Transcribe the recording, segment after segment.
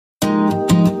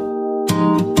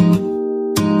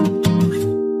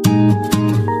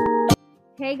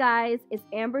Hey guys, it's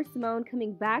Amber Simone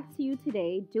coming back to you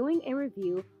today doing a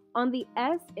review on the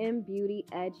SM Beauty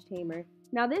Edge Tamer.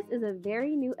 Now this is a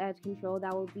very new edge control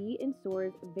that will be in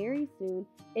stores very soon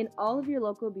in all of your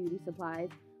local beauty supplies,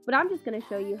 but I'm just going to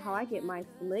show you how I get my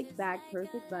slick back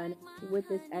perfect bun with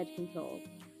this edge control.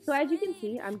 So as you can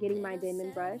see, I'm getting my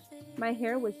Denman brush. My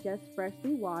hair was just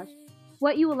freshly washed.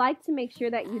 What you would like to make sure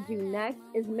that you do next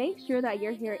is make sure that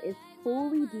your hair is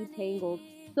fully detangled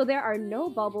so there are no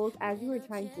bubbles as you are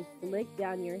trying to slick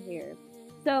down your hair.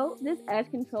 So this edge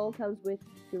control comes with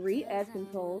 3 edge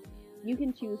controls. You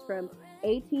can choose from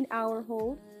 18-hour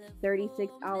hold,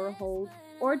 36-hour hold,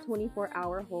 or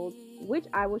 24-hour hold, which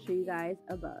I will show you guys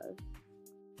above.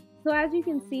 So as you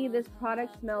can see, this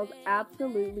product smells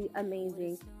absolutely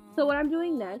amazing. So what I'm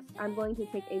doing next, I'm going to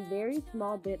take a very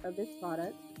small bit of this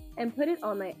product and put it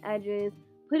on my edges,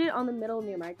 put it on the middle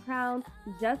near my crown,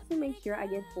 just to make sure I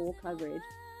get full coverage.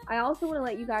 I also want to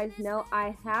let you guys know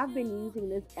I have been using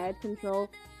this edge control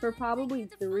for probably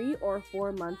 3 or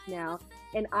 4 months now,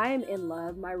 and I am in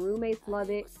love. My roommates love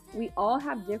it. We all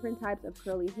have different types of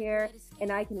curly hair,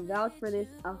 and I can vouch for this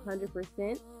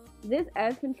 100%. This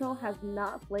edge control has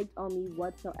not flaked on me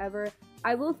whatsoever.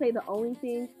 I will say the only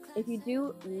thing, if you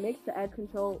do mix the edge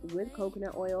control with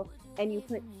coconut oil and you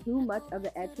put too much of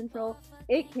the edge control,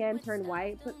 it can turn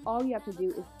white, but all you have to do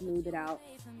is smooth it out.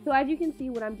 So as you can see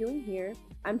what I'm doing here,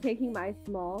 I'm taking my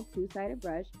small 2-sided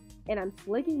brush and I'm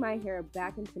slicking my hair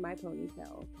back into my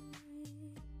ponytail.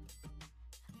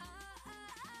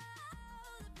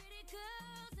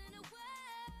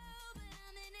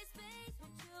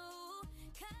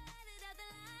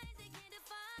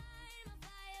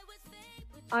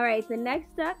 Alright, the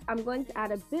next step, I'm going to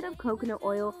add a bit of coconut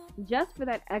oil just for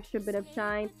that extra bit of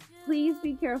shine. Please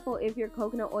be careful if your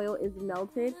coconut oil is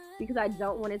melted because I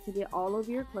don't want it to get all over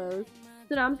your clothes.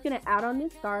 So now I'm just going to add on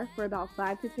this scarf for about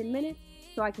 5 to 10 minutes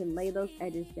so I can lay those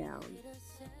edges down.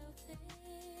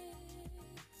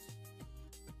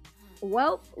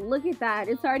 Well, look at that.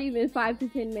 It's already been 5 to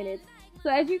 10 minutes. So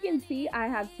as you can see, I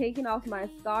have taken off my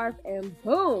scarf and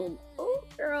boom! Oh,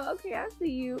 girl, okay, I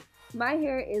see you. My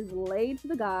hair is laid to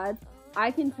the gods.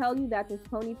 I can tell you that this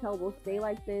ponytail will stay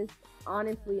like this,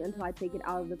 honestly, until I take it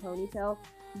out of the ponytail.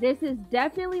 This is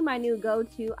definitely my new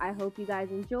go-to. I hope you guys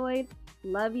enjoyed.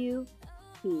 Love you.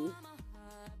 Peace.